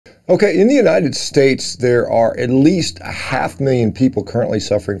Okay, in the United States, there are at least 500,000 people currently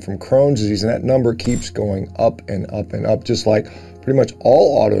suffering from Crohn's disease, and that number keeps going up and up and up, just like pretty much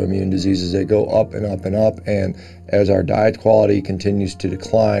all autoimmune diseases. They go up and up and up, and as our diet quality continues to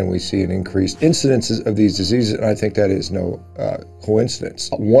decline, we see an increased incidences of these diseases, and I think that is no coincidence.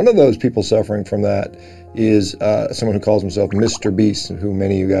 One of those people suffering from that is someone who calls himself MrBeast, who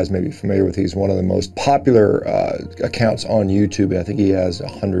many of you guys may be familiar with. He's one of the most popular accounts on YouTube. I think he has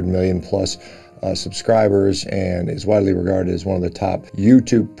 100 million plus subscribers and is widely regarded as one of the top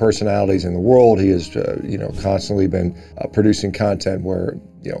YouTube personalities in the world. He has, constantly been producing content where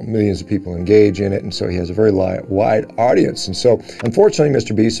millions of people engage in it, and so he has a very wide audience. And so, unfortunately,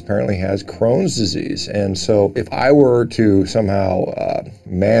 MrBeast apparently has Crohn's disease. And so, if I were to somehow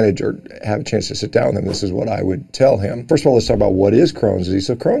manage or have a chance to sit down with him, this is what I would tell him. First of all, let's talk about what is Crohn's disease.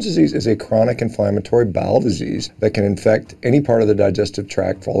 So, Crohn's disease is a chronic inflammatory bowel disease that can infect any part of the digestive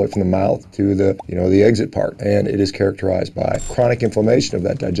tract, all the way from the mouth to the exit part. And it is characterized by chronic inflammation of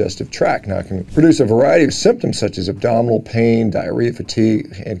that digestive tract. Now, it can produce a variety of symptoms such as abdominal pain, diarrhea, fatigue,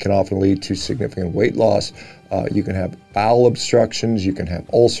 and can often lead to significant weight loss. You can have bowel obstructions, you can have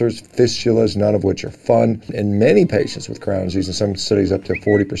ulcers, fistulas, none of which are fun. And many patients with Crohn's disease, in some studies up to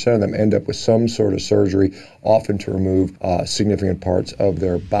 40% of them, end up with some sort of surgery, often to remove significant parts of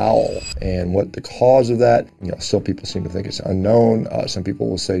their bowel. And what the cause of that, still people seem to think it's unknown. Some people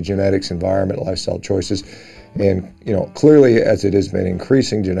will say genetics, environment, lifestyle choices. And, clearly, as it has been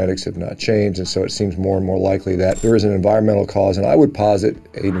increasing, genetics have not changed, and so it seems more and more likely that there is an environmental cause, and I would posit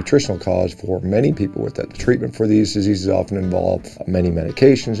a nutritional cause for many people with that. The treatment for these diseases often involve many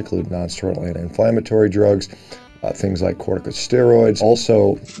medications, including non-steroidal anti-inflammatory drugs, things like corticosteroids,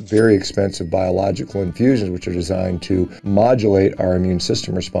 also very expensive biological infusions, which are designed to modulate our immune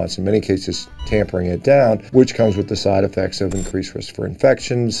system response, in many cases tampering it down, which comes with the side effects of increased risk for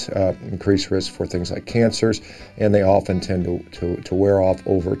infections, increased risk for things like cancers, and they often tend to wear off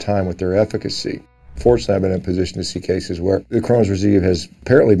over time with their efficacy. Fortunately, I've been in a position to see cases where the Crohn's disease has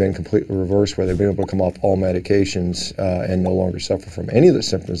apparently been completely reversed, where they've been able to come off all medications and no longer suffer from any of the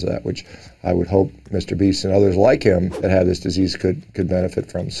symptoms of that, which I would hope MrBeast and others like him that have this disease could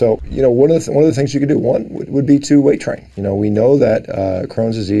benefit from. So, one of the things you could do, one would be to weight train. We know that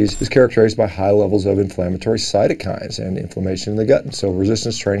Crohn's disease is characterized by high levels of inflammatory cytokines and inflammation in the gut. And so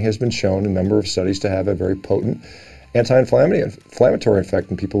resistance training has been shown in a number of studies to have a very potent anti-inflammatory effect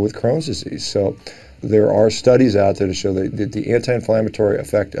in people with Crohn's disease. So there are studies out there to show that the anti-inflammatory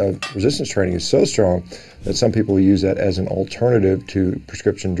effect of resistance training is so strong that some people use that as an alternative to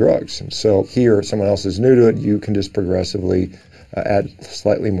prescription drugs. And so here, if someone else is new to it, you can just progressively add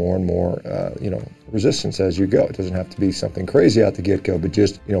slightly more and more, resistance as you go. It doesn't have to be something crazy out the get-go, but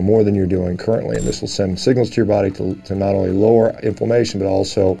just, more than you're doing currently. And this will send signals to your body to not only lower inflammation, but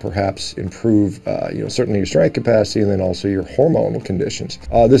also perhaps improve, certainly your strength capacity, and then also your hormonal conditions.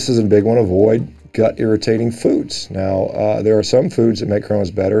 This is a big one. Avoid gut irritating foods. Now, there are some foods that make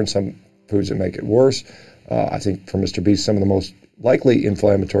Crohn's better and some foods that make it worse. I think for MrBeast, some of the most likely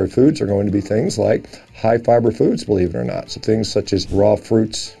inflammatory foods are going to be things like high fiber foods, believe it or not. So things such as raw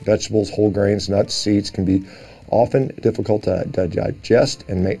fruits, vegetables, whole grains, nuts, seeds can be often difficult to digest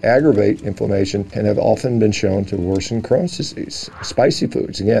and may aggravate inflammation and have often been shown to worsen Crohn's disease. Spicy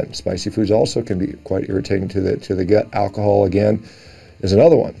foods, again, spicy foods also can be quite irritating to the gut. Alcohol, again, is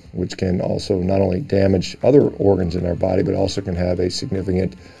another one, which can also not only damage other organs in our body, but also can have a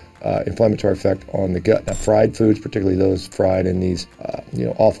significant inflammatory effect on the gut. Now, fried foods, particularly those fried in these,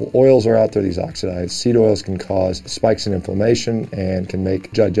 awful oils are out there. These oxidized seed oils can cause spikes in inflammation and can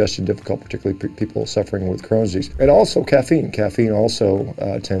make digestion difficult, particularly people suffering with Crohn's disease. And also caffeine. Caffeine also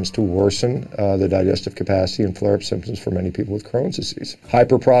tends to worsen the digestive capacity and flare up symptoms for many people with Crohn's disease.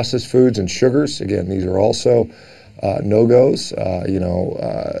 Hyper-processed foods and sugars, again, these are also no-goes.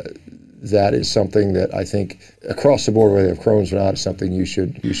 That is something that I think across the board, whether you have Crohn's or not, is something you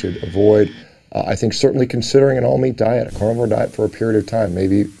should avoid. I think certainly considering an all-meat diet, a carnivore diet for a period of time,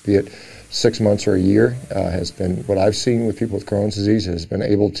 maybe be it 6 months or a year, has been what I've seen with people with Crohn's disease, has been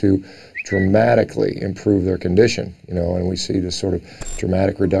able to dramatically improve their condition, and we see this sort of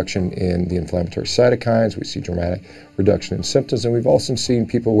dramatic reduction in the inflammatory cytokines, we see dramatic reduction in symptoms, and we've also seen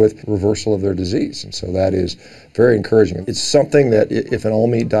people with reversal of their disease, and so that is very encouraging. It's something that if an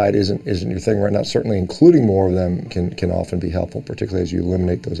all-meat diet isn't your thing right now, certainly including more of them can often be helpful, particularly as you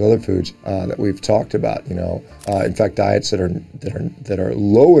eliminate those other foods that we've talked about. In fact, diets that are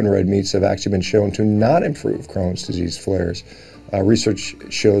low in red meats have actually been shown to not improve Crohn's disease flares. Research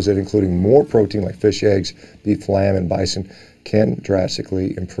shows that including more protein like fish, eggs, beef, lamb, and bison can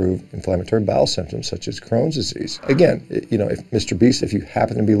drastically improve inflammatory bowel symptoms such as Crohn's disease. Again, you know, if MrBeast, if you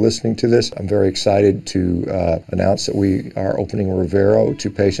happen to be listening to this, I'm very excited to announce that we are opening Revero to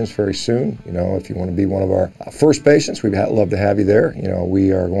patients very soon. You know, if you want to be one of our first patients, we'd love to have you there. You know,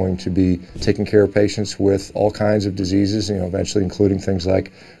 we are going to be taking care of patients with all kinds of diseases, you know, eventually including things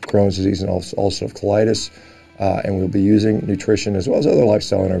like Crohn's disease and ulcerative colitis. And we'll be using nutrition as well as other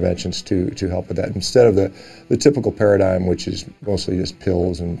lifestyle interventions to help with that, instead of the typical paradigm, which is mostly just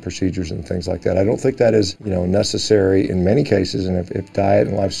pills and procedures and things like that. I don't think that is, you know, necessary in many cases, and if diet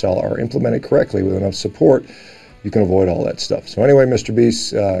and lifestyle are implemented correctly with enough support, you can avoid all that stuff. So anyway,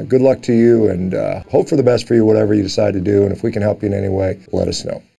 MrBeast, good luck to you, and hope for the best for you, whatever you decide to do, and if we can help you in any way, let us know.